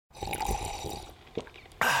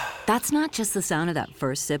That's not just the sound of that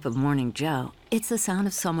first sip of Morning Joe. It's the sound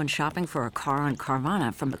of someone shopping for a car on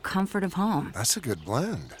Carvana from the comfort of home. That's a good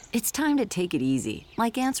blend. It's time to take it easy,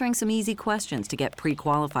 like answering some easy questions to get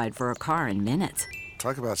pre-qualified for a car in minutes.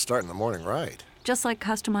 Talk about starting the morning right. Just like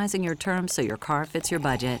customizing your terms so your car fits your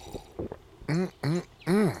budget.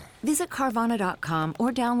 Visit Carvana.com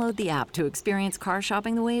or download the app to experience car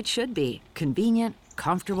shopping the way it should be. Convenient,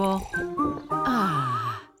 comfortable.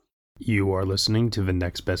 Ah. You are listening to the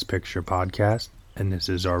Next Best Picture podcast, and this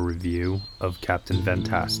is our review of Captain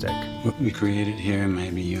Fantastic. What we created here may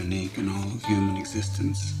be unique in all of human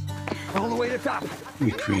existence. All the way to the top. We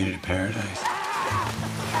created a paradise.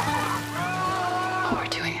 What we're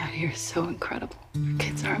doing out here is so incredible. Our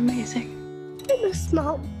kids are amazing. I miss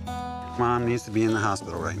Mom. Mom needs to be in the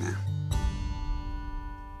hospital right now.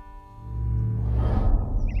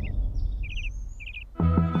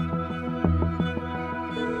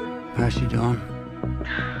 How's she doing?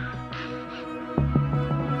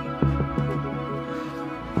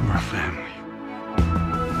 We're a family.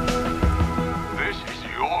 This is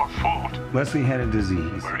your fault. Leslie had a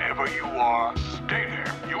disease. Wherever you are, stay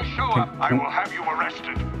there. You show up, I will have you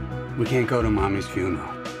arrested. We can't go to Mommy's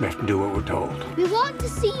funeral. We have to do what we're told. We want to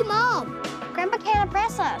see Mom. Grandpa can't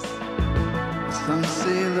impress us. Some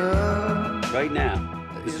say love. Right now,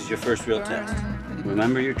 this is your first real test.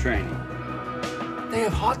 Remember your training. They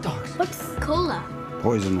have hot dogs. What's cola?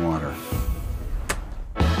 Poison water.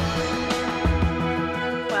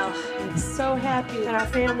 Well, I'm so happy that our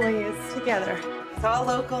family is together. It's all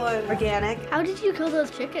local and organic. How did you kill those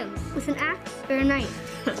chickens? With an axe or a knife?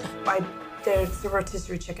 There's the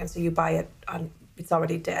rotisserie chicken, so you buy it on, it's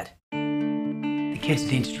already dead. The kids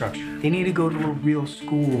need structure. They need to go to a real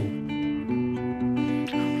school.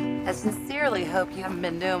 I sincerely hope you haven't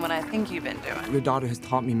been doing what I think you've been doing. Your daughter has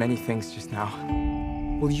taught me many things just now.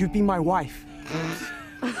 Will you be my wife?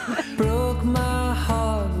 Broke my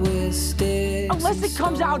heart with sticks. Unless it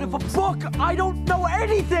comes out of a book, I don't know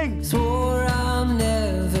anything! Swore I'm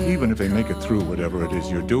never. Even if they make it through whatever it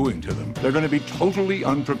is you're doing to them, they're going to be totally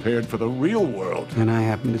unprepared for the real world. And I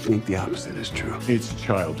happen to think the opposite is true. It's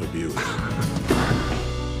child abuse.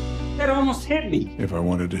 That almost hit me. If I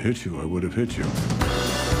wanted to hit you, I would have hit you.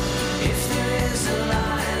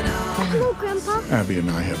 Hello, Grandpa. Abby and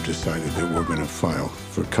I have decided that we're going to file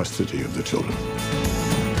for custody of the children.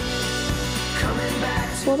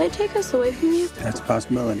 Will they take us away from you? That's a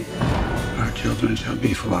possibility. Our children shall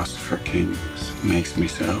be philosopher kings. Makes me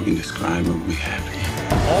so indescribably happy.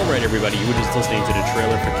 All right, everybody, you were just listening to the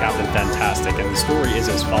trailer for Captain Fantastic, and the story is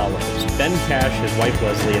as follows. Ben Cash, his wife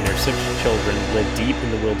Leslie, and their 6 children live deep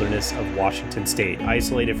in the wilderness of Washington State.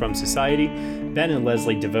 Isolated from society, Ben and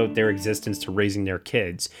Leslie devote their existence to raising their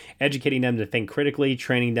kids, educating them to think critically,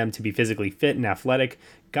 training them to be physically fit and athletic,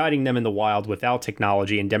 guiding them in the wild without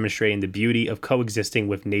technology, and demonstrating the beauty of coexisting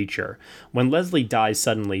with nature. When Leslie dies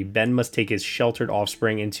suddenly, Ben must take his sheltered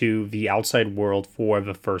offspring into the outside world for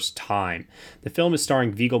the first time. The film is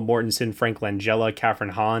starring Viggo Mortensen, Frank Langella,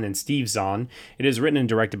 Kathryn Hahn, and Steve Zahn. It is written and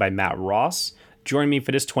directed by Matt Ross. Join me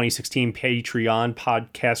for this 2016 Patreon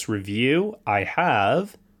podcast review. I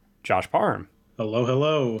have Josh Parham. Hello,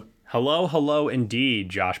 hello. Hello indeed,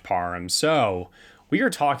 Josh Parham. So, we are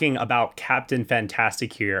talking about Captain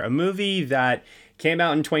Fantastic here, a movie that came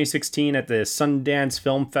out in 2016 at the Sundance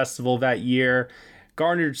Film Festival that year,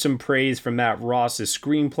 garnered some praise from Matt Ross's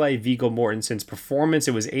screenplay, Viggo Mortensen's performance.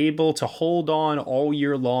 It was able to hold on all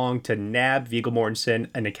year long to nab Viggo Mortensen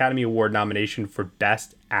an Academy Award nomination for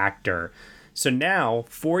Best Actor. So now,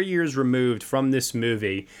 4 years removed from this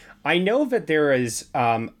movie, I know that there is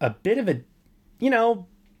a bit of a,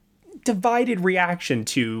 divided reaction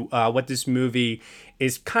to what this movie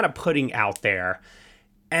is kind of putting out there.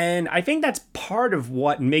 And I think that's part of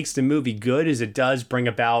what makes the movie good, is it does bring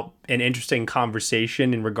about an interesting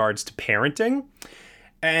conversation in regards to parenting.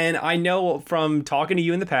 And I know from talking to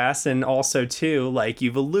you in the past, and also too, like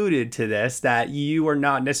you've alluded to this, that you are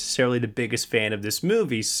not necessarily the biggest fan of this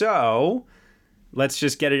movie. So let's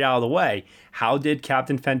just get it out of the way. How did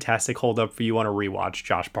Captain Fantastic hold up for you on a rewatch,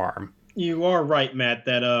 Josh Parham? You are right, Matt,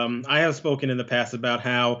 that I have spoken in the past about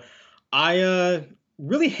how I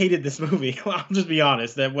really hated this movie. I'll just be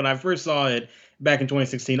honest, that when I first saw it back in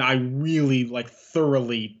 2016, I really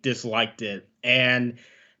thoroughly disliked it. And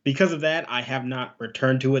because of that, I have not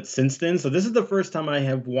returned to it since then. So this is the first time I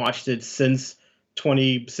have watched it since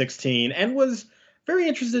 2016, and was very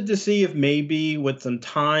interested to see if maybe with some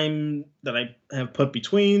time that I have put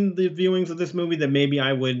between the viewings of this movie, that maybe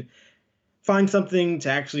I would find something to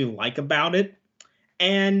actually like about it.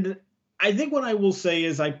 And I think what I will say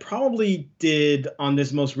is I probably did, on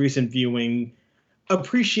this most recent viewing,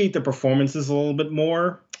 appreciate the performances a little bit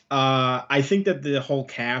more. I think that the whole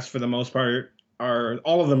cast, for the most part,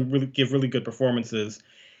 all of them really give really good performances.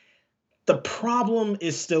 The problem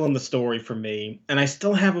is still in the story for me, and I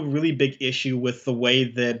still have a really big issue with the way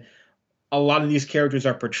that a lot of these characters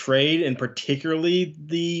are portrayed, and particularly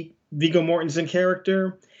the Viggo Mortensen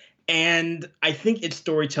character. And I think its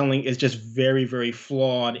storytelling is just very, very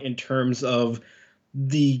flawed in terms of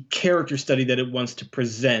the character study that it wants to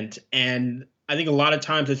present. And I think a lot of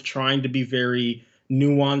times it's trying to be very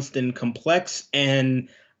nuanced and complex. And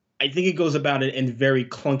I think it goes about it in very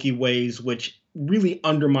clunky ways, which really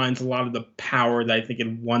undermines a lot of the power that I think it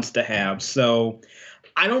wants to have. So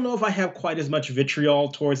I don't know if I have quite as much vitriol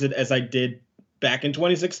towards it as I did back in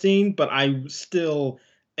 2016, but I still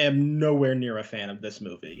am nowhere near a fan of this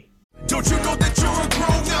movie. Don't you know that you're a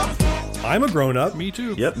grown-up? I'm a grown-up. Me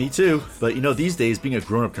too. Yep, me too. But these days, being a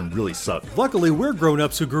grown-up can really suck. Luckily, we're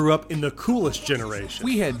grown-ups who grew up in the coolest generation.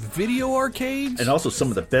 We had video arcades. And also some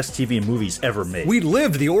of the best TV and movies ever made. We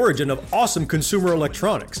lived the origin of awesome consumer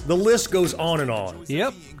electronics. The list goes on and on.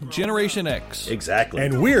 Yep, Generation X. Exactly.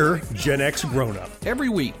 And we're Gen X grown-up. Every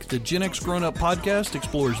week, the Gen X Grown Up podcast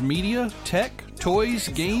explores media, tech, toys,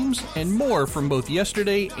 games, and more from both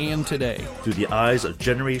yesterday and today. Through the eyes of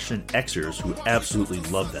Generation Xers who absolutely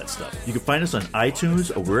love that stuff. You can find us on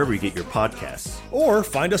iTunes or wherever you get your podcasts. Or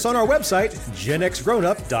find us on our website,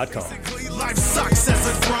 genxgrownup.com.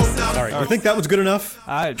 All right, you think that was good enough?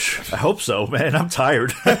 I hope so, man. I'm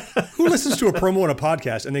tired. Who listens to a promo on a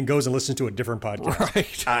podcast and then goes and listens to a different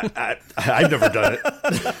podcast? Right. I've never done it.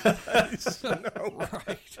 No.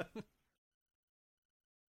 Right.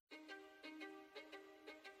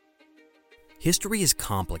 History is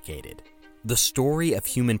complicated. The story of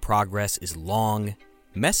human progress is long,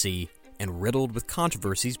 messy, and riddled with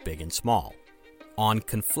controversies big and small. On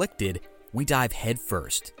Conflicted, we dive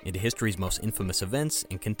headfirst into history's most infamous events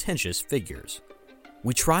and contentious figures.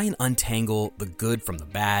 We try and untangle the good from the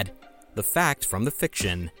bad, the fact from the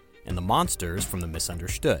fiction, and the monsters from the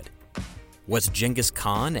misunderstood. Was Genghis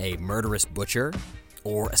Khan a murderous butcher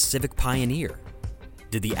or a civic pioneer?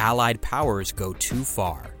 Did the Allied powers go too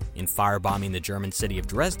far in firebombing the German city of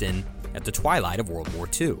Dresden at the twilight of World War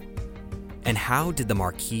II? And how did the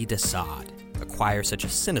Marquis de Sade acquire such a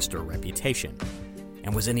sinister reputation?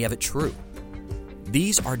 And was any of it true?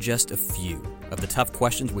 These are just a few of the tough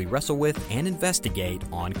questions we wrestle with and investigate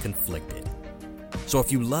on Conflicted. So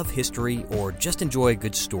if you love history or just enjoy a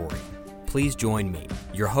good story, please join me,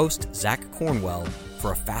 your host, Zach Cornwell,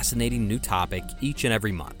 for a fascinating new topic each and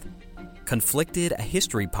every month. Conflicted, a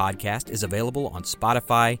history podcast, is available on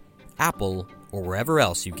Spotify, Apple, or wherever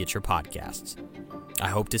else you get your podcasts. I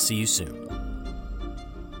hope to see you soon.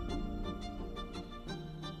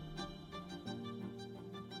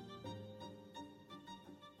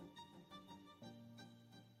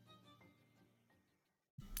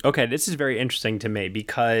 Okay, this is very interesting to me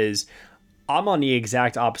because I'm on the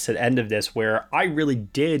exact opposite end of this, where I really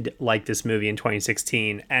did like this movie in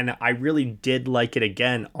 2016, and I really did like it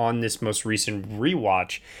again on this most recent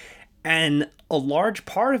rewatch. And a large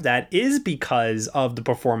part of that is because of the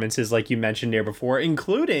performances, like you mentioned there before,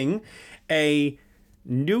 including a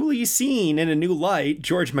newly seen in a new light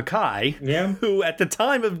George Mackay, who at the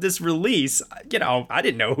time of this release, I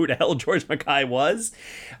didn't know who the hell George Mackay was.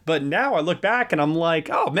 But now I look back and I'm like,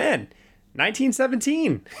 oh man,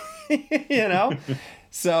 1917,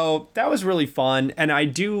 So that was really fun. And I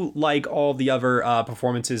do like all the other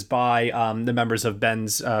performances by the members of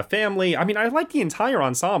Ben's family. I mean, I like the entire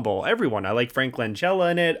ensemble, everyone. I like Frank Langella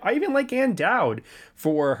in it. I even like Ann Dowd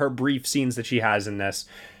for her brief scenes that she has in this.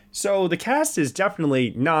 So the cast is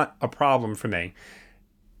definitely not a problem for me.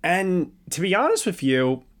 And to be honest with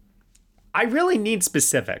you, I really need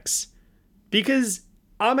specifics because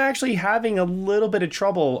I'm actually having a little bit of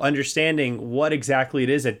trouble understanding what exactly it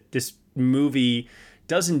is that this movie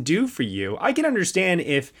doesn't do for you. I can understand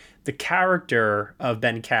if the character of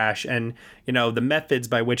Ben Cash and, the methods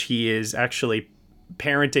by which he is actually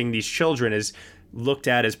parenting these children is looked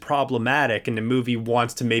at as problematic, and the movie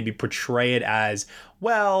wants to maybe portray it as,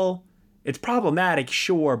 well, it's problematic,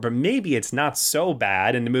 sure, but maybe it's not so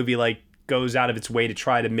bad. And the movie goes out of its way to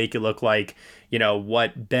try to make it look like,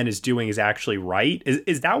 what Ben is doing is actually right.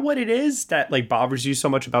 Is that what it is that bothers you so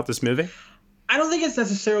much about this movie? I don't think it's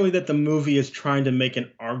necessarily that the movie is trying to make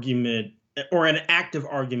an argument or an active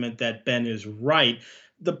argument that Ben is right.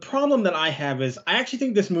 The problem that I have is I actually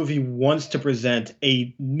think this movie wants to present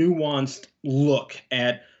a nuanced look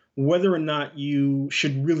at whether or not you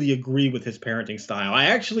should really agree with his parenting style. I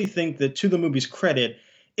actually think that, to the movie's credit,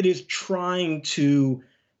 it is trying to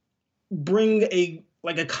bring a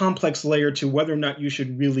complex layer to whether or not you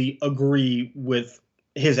should really agree with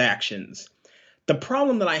his actions. The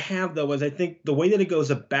problem that I have, though, is I think the way that it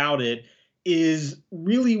goes about it is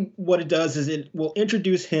really what it does is it will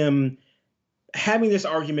introduce him having this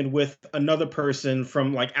argument with another person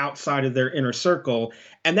from like outside of their inner circle.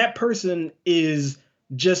 And that person is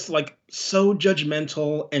just like so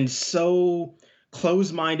judgmental and so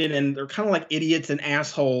closed-minded, and they're kind of like idiots and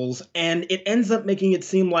assholes. And it ends up making it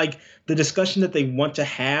seem like the discussion that they want to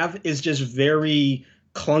have is just very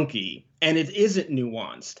clunky and it isn't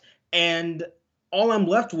nuanced. And all I'm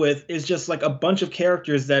left with is just like a bunch of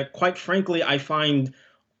characters that, quite frankly, I find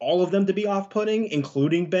all of them to be off-putting,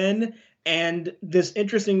 including Ben. And this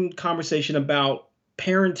interesting conversation about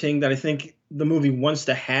parenting that I think the movie wants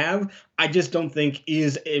to have, I just don't think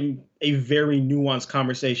is a very nuanced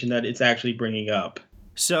conversation that it's actually bringing up.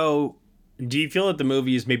 So do you feel that the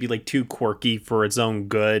movie is maybe like too quirky for its own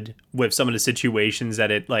good with some of the situations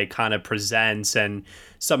that it like kind of presents and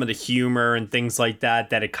some of the humor and things like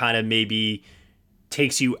that it kind of maybe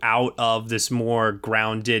takes you out of this more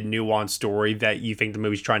grounded, nuanced story that you think the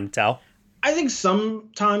movie's trying to tell? I think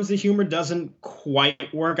sometimes the humor doesn't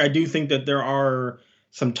quite work. I do think that there are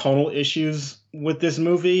some tonal issues with this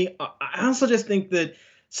movie. I also just think that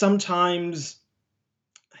sometimes,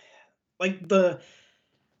 I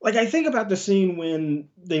think about the scene when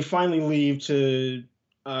they finally leave to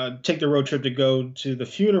take the road trip to go to the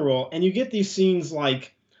funeral, and you get these scenes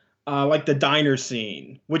like the diner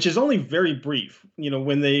scene, which is only very brief,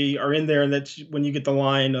 when they are in there, and that's when you get the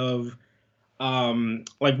line of,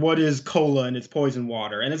 what is cola and it's poison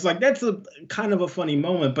water? And it's like, that's a kind of a funny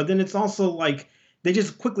moment, but then it's also like, they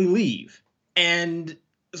just quickly leave. And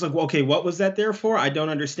it's like, well, okay, what was that there for? I don't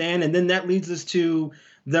understand. And then that leads us to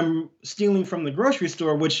them stealing from the grocery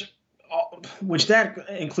store, which that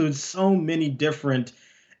includes so many different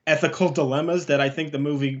ethical dilemmas that I think the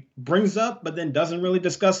movie brings up, but then doesn't really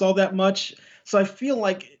discuss all that much. So I feel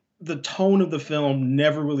like the tone of the film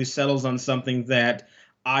never really settles on something that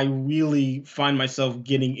I really find myself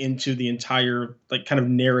getting into the entire kind of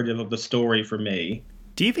narrative of the story for me.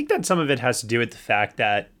 Do you think that some of it has to do with the fact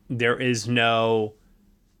that there is no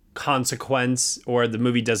consequence, or the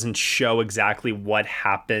movie doesn't show exactly what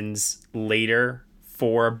happens later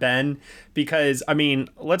for Ben? Because, I mean,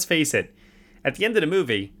 let's face it, at the end of the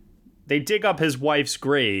movie, they dig up his wife's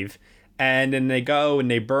grave, and then they go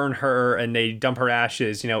and they burn her and they dump her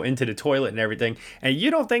ashes, into the toilet and everything. And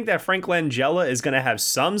you don't think that Frank Langella is going to have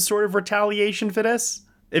some sort of retaliation for this?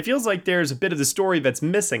 It feels like there's a bit of the story that's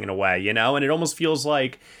missing in a way, and it almost feels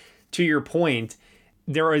like, to your point,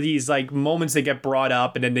 there are these moments that get brought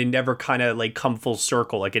up and then they never kind of come full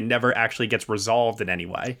circle. It never actually gets resolved in any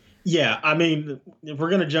way. Yeah, I mean, if we're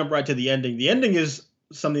going to jump right to the ending is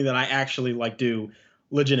something that I actually do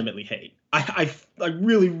legitimately hate. I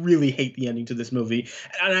really, really hate the ending to this movie.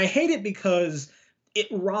 And I hate it because it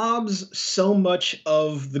robs so much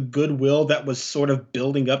of the goodwill that was sort of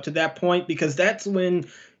building up to that point, because that's when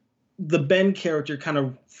the Ben character kind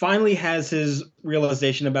of finally has his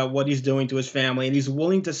realization about what he's doing to his family, and he's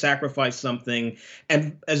willing to sacrifice something.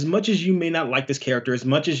 And as much as you may not like this character, as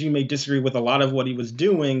much as you may disagree with a lot of what he was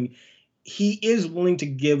doing, he is willing to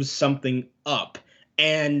give something up.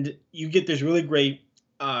 And you get this really great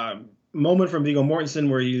moment from Viggo Mortensen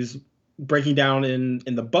where he's breaking down in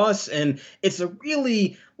the bus, and it's a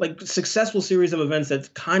really successful series of events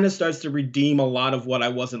that kind of starts to redeem a lot of what I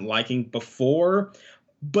wasn't liking before.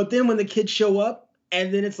 But then when the kids show up,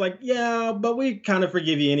 and then it's like, yeah, but we kind of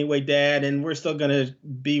forgive you anyway, Dad, and we're still going to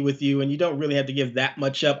be with you, and you don't really have to give that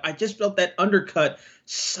much up. I just felt that undercut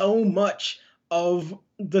so much of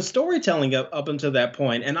the storytelling up until that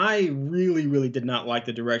point. And I really, really did not like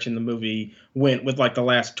the direction the movie went with the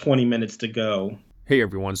last 20 minutes to go. Hey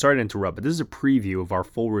everyone, sorry to interrupt, but this is a preview of our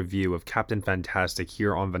full review of Captain Fantastic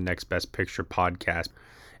here on the Next Best Picture podcast.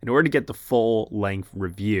 In order to get the full-length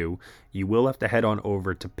review, you will have to head on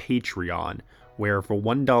over to Patreon, where for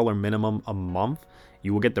 $1 minimum a month,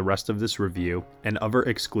 you will get the rest of this review and other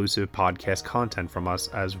exclusive podcast content from us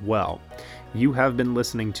as well. You have been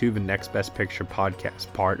listening to the Next Best Picture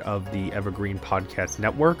podcast, part of the Evergreen Podcast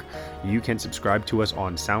Network. You can subscribe to us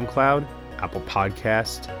on SoundCloud, Apple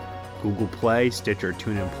Podcast, Google Play, Stitcher,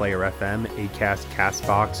 TuneIn, Player FM, Acast,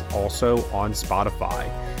 CastBox, also on Spotify.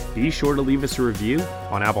 Be sure to leave us a review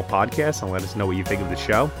on Apple Podcasts and let us know what you think of the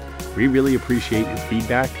show. We really appreciate your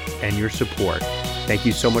feedback and your support. Thank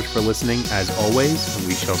you so much for listening, as always, and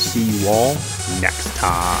we shall see you all next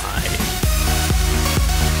time.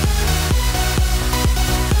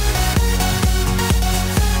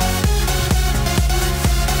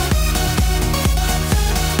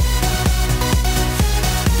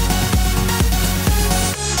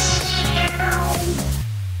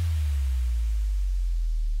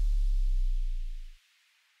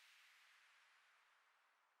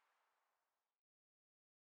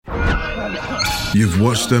 You've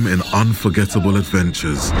watched them in unforgettable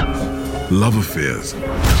adventures, love affairs,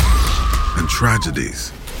 and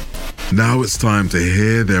tragedies. Now it's time to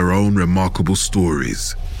hear their own remarkable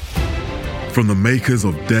stories. From the makers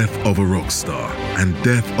of Death of a Rock Star and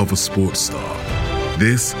Death of a Sports Star,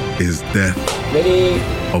 this is Death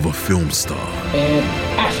of a Film Star. And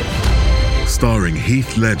action. Starring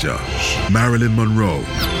Heath Ledger, Marilyn Monroe,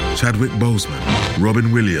 Chadwick Boseman,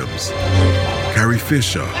 Robin Williams, Carrie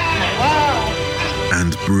Fisher,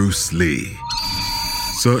 and Bruce Lee.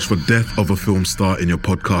 Search for Death of a Film Star in your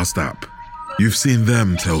podcast app. You've seen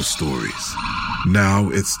them tell stories. Now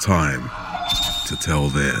it's time to tell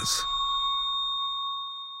theirs.